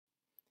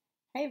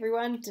Hey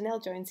everyone,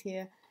 Danelle Jones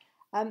here.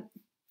 Um,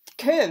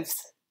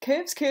 curves.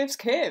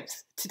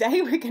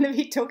 Today we're going to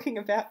be talking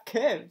about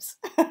curves.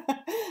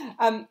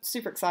 I'm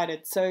super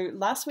excited. So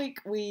last week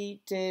we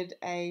did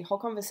a whole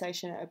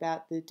conversation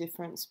about the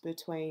difference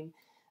between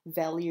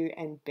value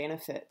and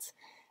benefits.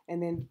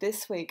 And then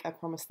this week I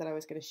promised that I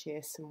was going to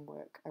share some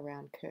work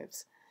around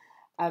curves.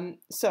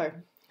 So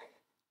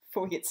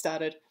before we get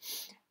started,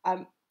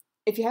 um,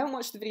 if you haven't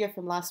watched the video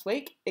from last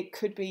week, it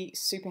could be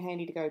super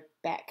handy to go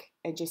back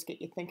and just get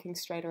your thinking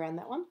straight around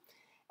that one,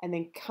 and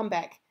then come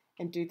back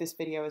and do this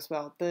video as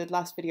well. The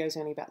last video is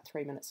only about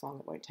 3 minutes long.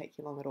 It won't take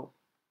you long at all.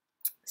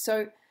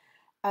 So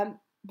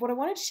what I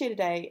wanted to share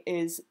today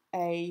is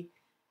a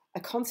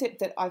concept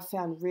that I've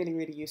found really,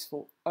 really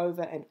useful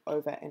over and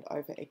over and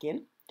over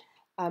again.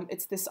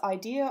 It's this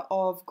idea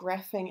of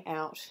graphing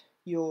out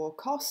your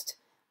cost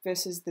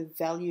versus the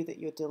value that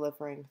you're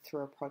delivering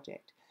through a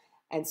project.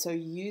 And so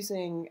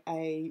using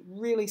a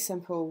really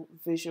simple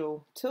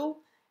visual tool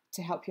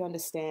to help you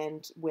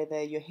understand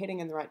whether you're heading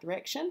in the right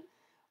direction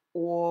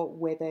or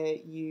whether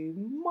you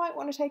might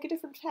want to take a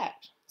different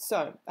tack.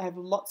 So I have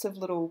lots of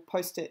little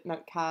post-it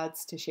note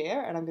cards to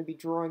share, and I'm going to be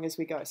drawing as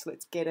we go. So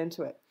let's get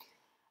into it.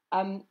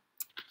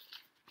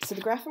 So the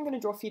graph I'm going to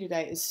draw for you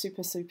today is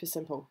super, super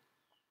simple.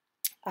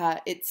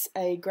 It's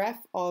a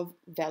graph of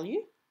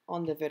value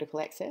on the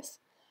vertical axis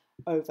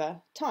over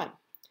time.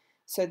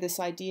 So this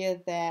idea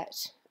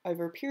that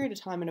over a period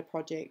of time in a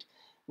project,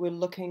 we're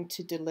looking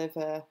to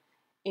deliver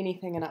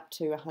anything and up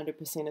to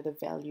 100% of the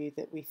value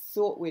that we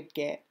thought we'd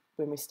get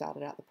when we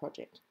started out the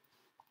project.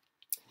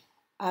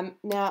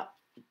 Now,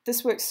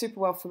 this works super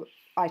well for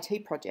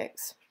IT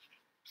projects,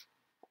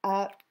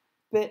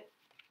 but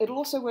it'll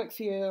also work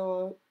for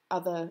your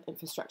other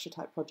infrastructure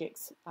type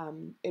projects.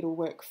 It'll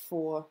work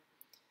for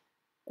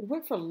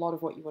a lot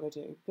of what you want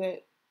to do,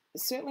 but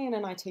certainly in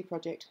an IT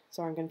project,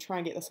 sorry, I'm going to try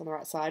and get this on the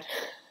right side.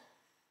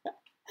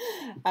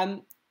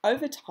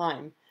 Over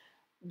time,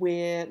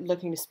 we're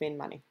looking to spend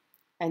money.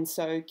 And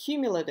so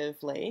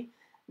cumulatively,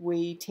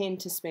 we tend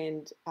to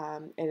spend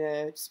in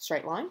a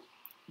straight line.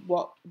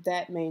 What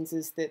that means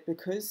is that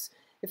because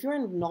if you're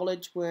in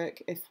knowledge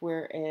work, if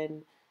we're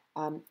in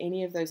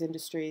any of those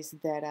industries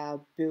that are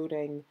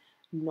building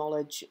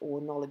knowledge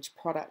or knowledge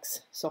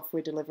products,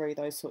 software delivery,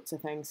 those sorts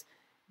of things,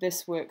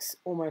 this works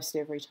almost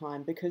every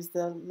time because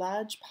the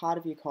large part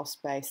of your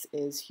cost base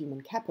is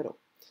human capital.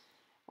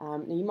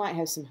 Now you might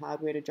have some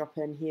hardware to drop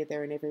in here,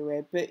 there, and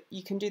everywhere, but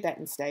you can do that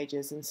in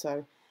stages. And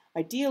so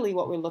ideally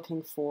what we're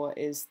looking for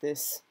is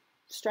this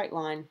straight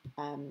line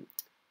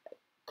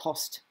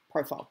cost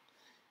profile.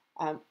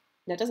 Now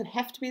it doesn't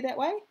have to be that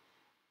way,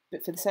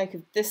 but for the sake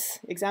of this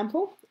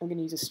example, I'm going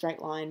to use a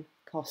straight line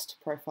cost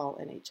profile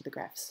in each of the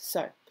graphs.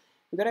 So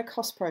we've got our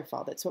cost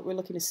profile. That's what we're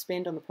looking to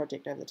spend on the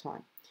project over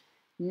time.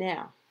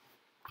 Now,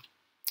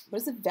 what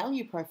does the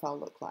value profile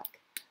look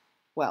like?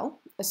 Well,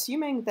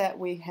 assuming that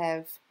we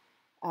have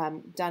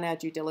done our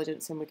due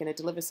diligence and we're going to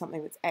deliver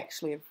something that's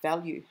actually of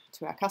value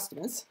to our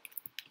customers.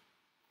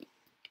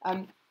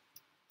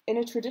 In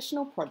a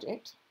traditional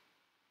project,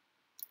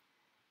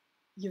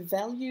 your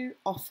value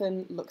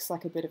often looks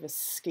like a bit of a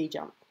ski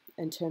jump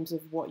in terms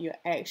of what you're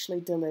actually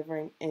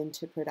delivering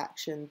into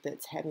production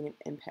that's having an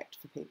impact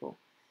for people.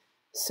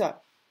 So,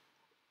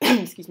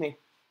 excuse me,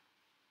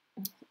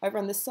 over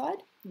on this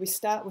side, we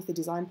start with the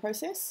design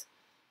process.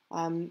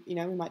 We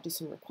might do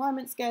some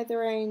requirements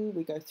gathering,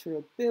 we go through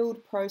a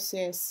build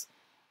process,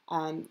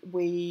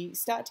 we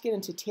start to get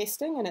into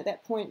testing, and at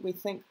that point we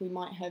think we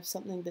might have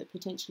something that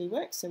potentially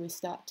works, so we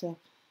start to,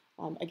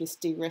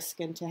 de-risk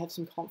and to have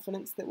some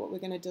confidence that what we're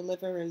going to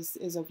deliver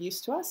is of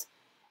use to us.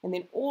 And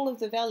then all of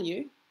the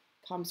value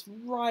comes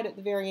right at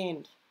the very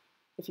end,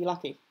 if you're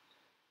lucky.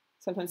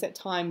 Sometimes that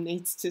time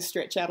needs to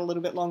stretch out a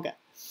little bit longer.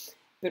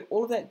 But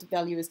all of that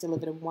value is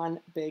delivered in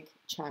one big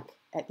chunk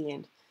at the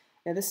end.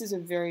 Now this is a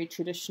very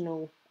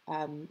traditional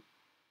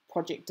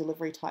project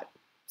delivery type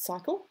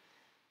cycle.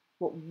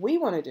 What we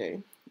want to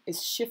do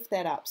is shift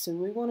that up. So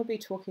we want to be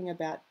talking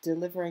about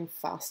delivering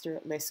faster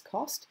at less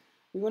cost.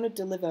 We want to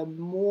deliver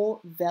more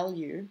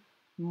value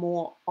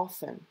more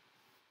often.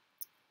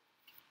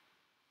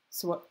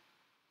 So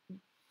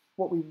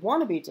what we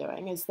want to be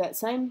doing is that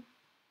same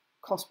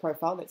cost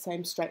profile, that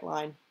same straight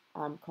line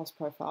cost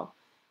profile,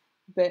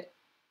 but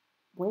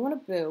we want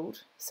to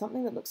build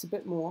something that looks a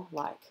bit more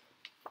like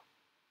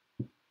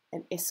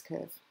an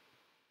S-curve.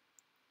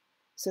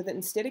 So that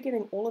instead of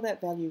getting all of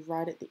that value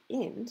right at the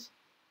end,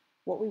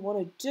 what we want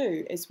to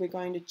do is we're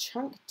going to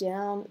chunk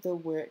down the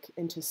work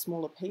into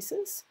smaller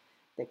pieces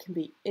that can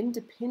be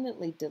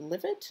independently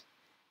delivered,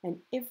 and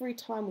every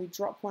time we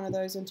drop one of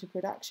those into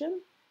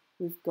production,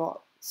 we've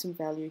got some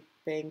value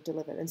being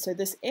delivered. And so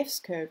this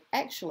S-curve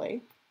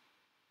actually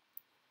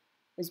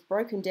is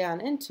broken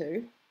down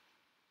into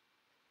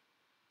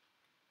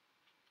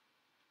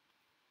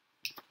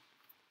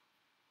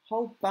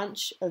whole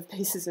bunch of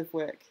pieces of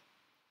work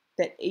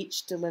that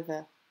each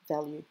deliver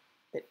value,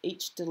 that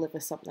each deliver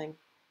something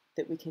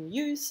that we can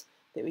use,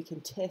 that we can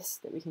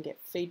test, that we can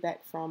get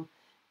feedback from,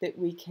 that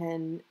we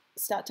can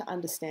start to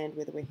understand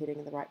whether we're heading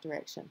in the right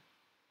direction.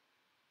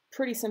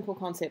 pretty simple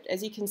concept.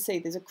 As you can see,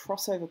 there's a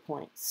crossover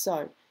point.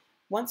 So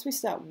once we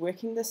start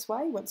working this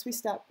way, once we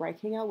start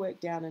breaking our work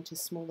down into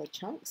smaller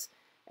chunks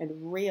and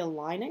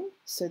realigning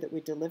so that we're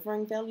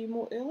delivering value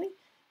more early,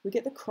 we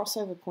get the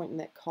crossover point in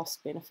that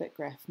cost benefit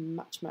graph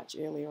much, much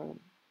earlier on.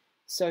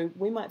 So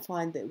we might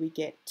find that we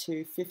get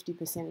to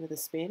 50% of the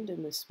spend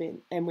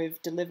and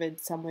we've delivered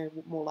somewhere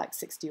more like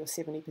 60 or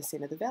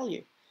 70% of the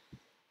value.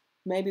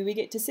 Maybe we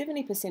get to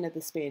 70% of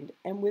the spend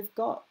and we've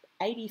got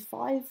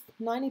 85,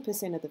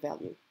 90% of the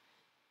value.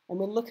 And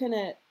we're looking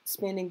at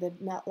spending the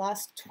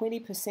last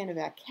 20% of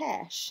our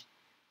cash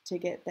to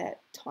get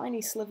that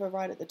tiny sliver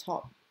right at the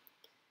top.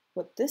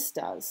 What this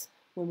does,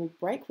 when we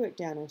break work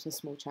down into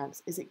small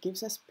chunks, is it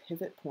gives us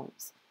pivot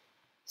points.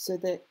 So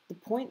that the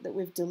point that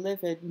we've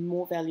delivered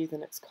more value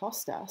than it's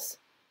cost us,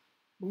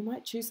 we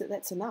might choose that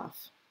that's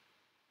enough.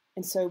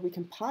 And so we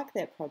can park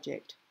that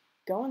project,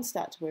 go and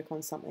start to work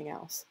on something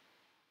else,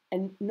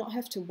 and not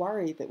have to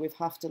worry that we've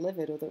half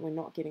delivered or that we're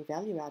not getting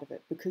value out of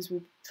it, because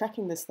we're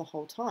tracking this the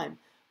whole time.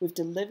 We've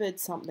delivered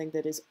something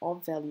that is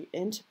of value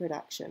into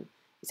production.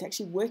 It's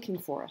actually working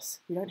for us.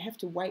 We don't have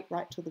to wait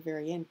right till the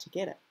very end to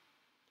get it.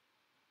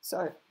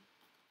 So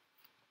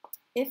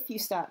if you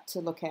start to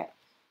look at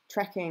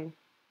tracking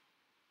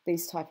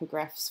these type of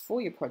graphs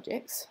for your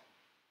projects,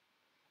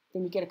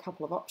 then you get a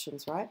couple of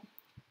options, right?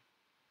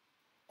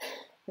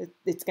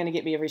 It's going to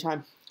get me every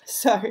time.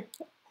 So if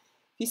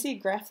you see a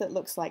graph that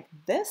looks like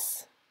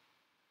this,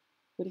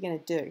 what are you going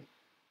to do?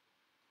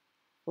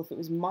 Well, if it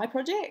was my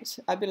project,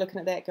 I'd be looking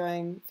at that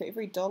going, for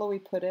every dollar we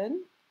put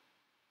in,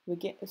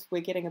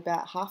 we're getting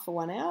about half of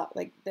one out.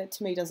 Like, that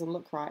to me doesn't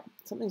look right.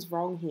 Something's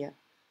wrong here.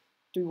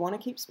 Do we want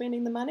to keep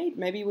spending the money?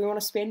 Maybe we want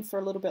to spend for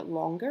a little bit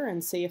longer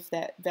and see if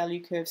that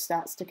value curve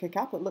starts to kick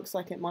up. It looks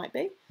like it might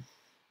be.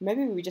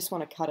 Maybe we just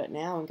want to cut it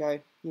now and go,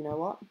 you know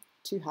what,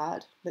 too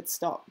hard, let's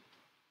stop.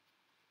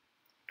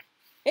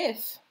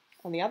 If,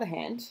 on the other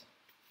hand,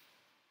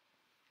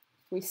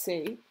 we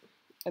see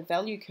a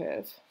value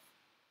curve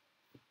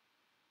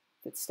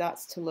that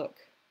starts to look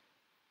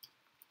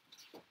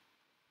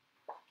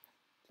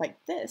like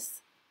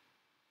this,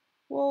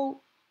 well,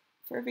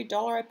 for every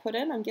dollar I put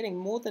in, I'm getting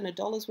more than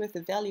 $1 worth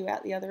of value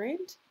out the other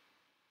end.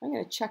 I'm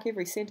going to chuck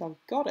every cent I've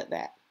got at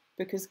that,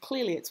 because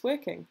clearly it's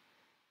working.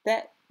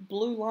 That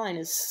blue line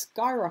is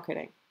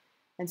skyrocketing.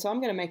 And so I'm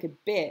going to make a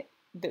bet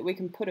that we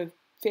can put a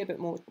fair bit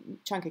more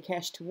chunk of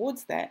cash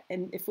towards that.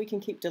 And if we can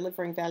keep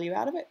delivering value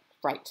out of it,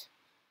 great.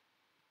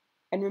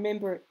 And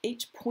remember, at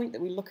each point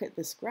that we look at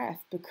this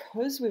graph,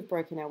 because we've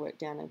broken our work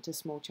down into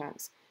small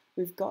chunks,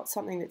 we've got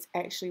something that's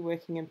actually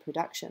working in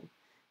production.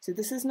 So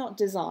this is not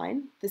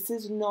design, this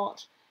is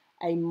not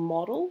a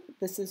model,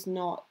 this is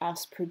not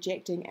us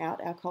projecting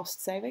out our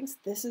cost savings.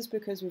 This is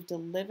because we've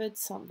delivered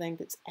something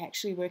that's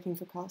actually working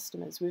for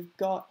customers. We've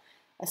got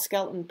a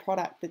skeleton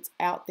product that's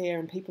out there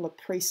and people are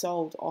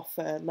pre-sold off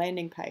a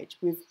landing page.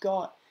 We've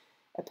got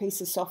a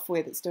piece of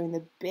software that's doing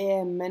the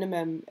bare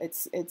minimum.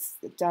 It's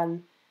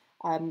done.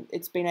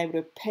 It's been able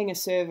to ping a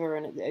server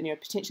and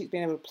potentially it's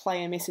been able to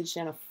play a message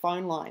down a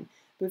phone line.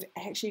 We've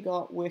actually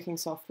got working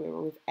software,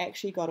 or we've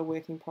actually got a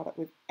working product.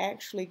 We've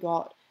actually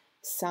got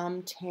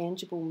some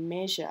tangible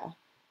measure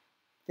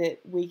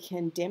that we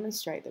can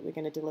demonstrate that we're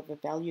going to deliver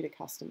value to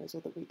customers,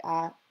 or that we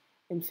are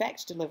in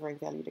fact delivering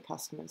value to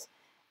customers,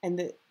 and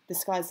that the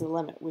sky's the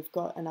limit. We've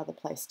got another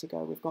place to go.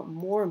 We've got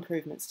more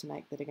improvements to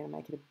make that are going to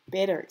make it a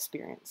better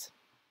experience.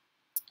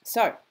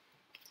 So,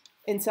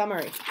 in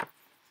summary,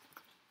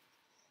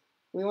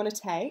 we want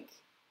to take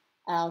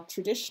our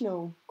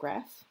traditional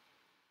graph,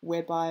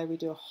 whereby we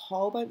do a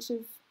whole bunch of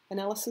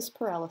analysis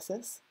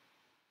paralysis,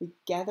 we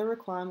gather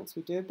requirements,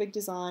 we do a big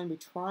design, we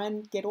try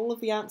and get all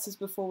of the answers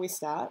before we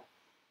start,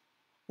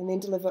 and then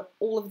deliver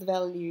all of the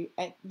value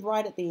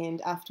right at the end,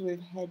 after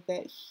we've had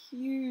that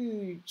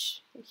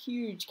huge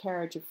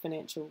carriage of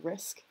financial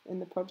risk in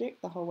the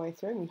project the whole way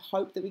through, and we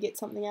hope that we get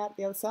something out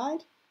the other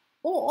side.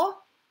 Or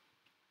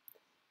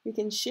we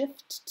can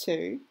shift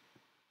to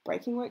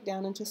breaking work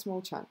down into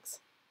small chunks,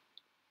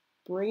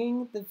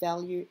 bringing the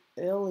value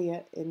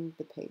earlier in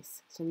the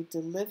piece. So we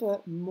deliver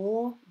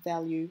more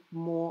value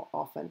more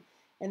often.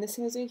 And this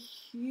has a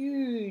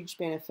huge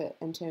benefit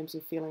in terms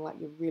of feeling like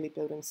you're really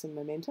building some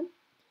momentum.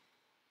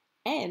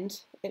 And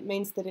it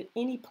means that at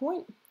any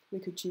point, we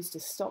could choose to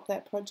stop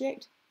that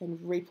project and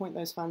repoint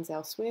those funds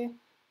elsewhere,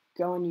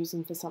 go and use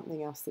them for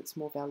something else that's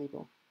more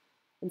valuable.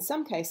 In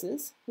some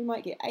cases, we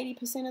might get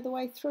 80% of the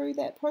way through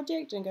that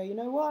project and go, you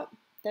know what,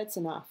 that's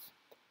enough.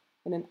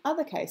 And in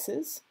other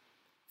cases,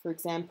 for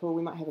example,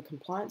 we might have a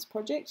compliance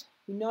project.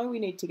 We know we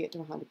need to get to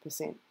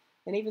 100%.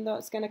 And even though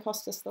it's going to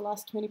cost us the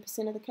last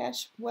 20% of the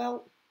cash,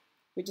 well,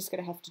 we're just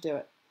going to have to do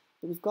it.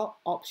 But we've got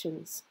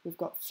options. We've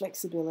got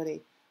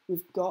flexibility.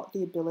 We've got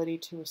the ability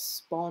to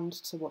respond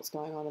to what's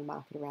going on in the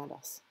market around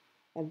us.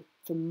 And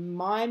for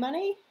my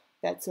money,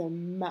 that's a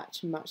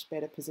much, much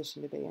better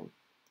position to be in.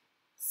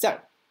 So,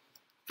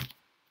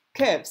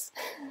 curves.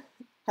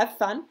 Have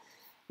fun.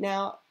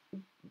 Now,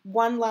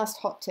 one last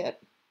hot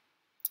tip.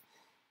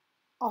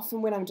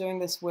 Often when I'm doing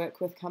this work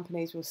with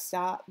companies, we'll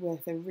start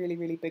with a really,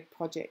 really big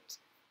project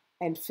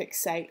and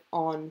fixate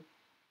on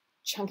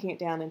chunking it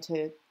down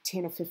into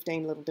 10 or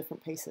 15 little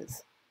different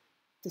pieces.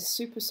 The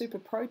super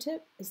pro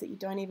tip is that you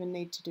don't even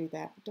need to do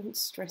that. Don't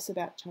stress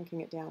about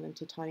chunking it down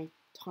into tiny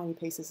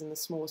pieces in the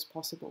smallest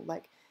possible.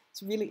 Like,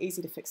 it's really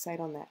easy to fixate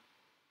on that.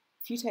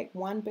 If you take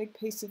one big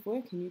piece of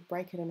work and you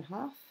break it in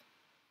half,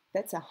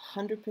 that's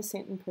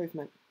 100%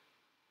 improvement.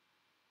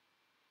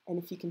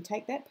 And if you can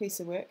take that piece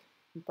of work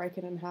and break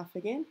it in half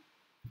again,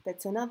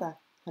 that's another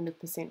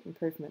 100%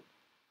 improvement.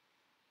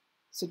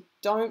 So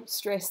don't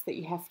stress that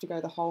you have to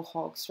go the whole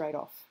hog straight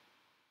off.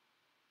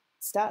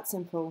 Start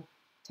simple,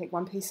 take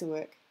one piece of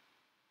work,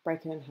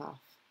 break it in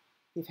half.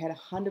 You've had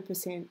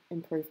 100%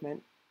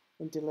 improvement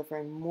in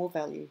delivering more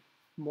value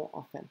more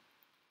often.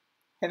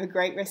 Have a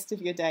great rest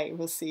of your day.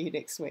 We'll see you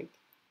next week.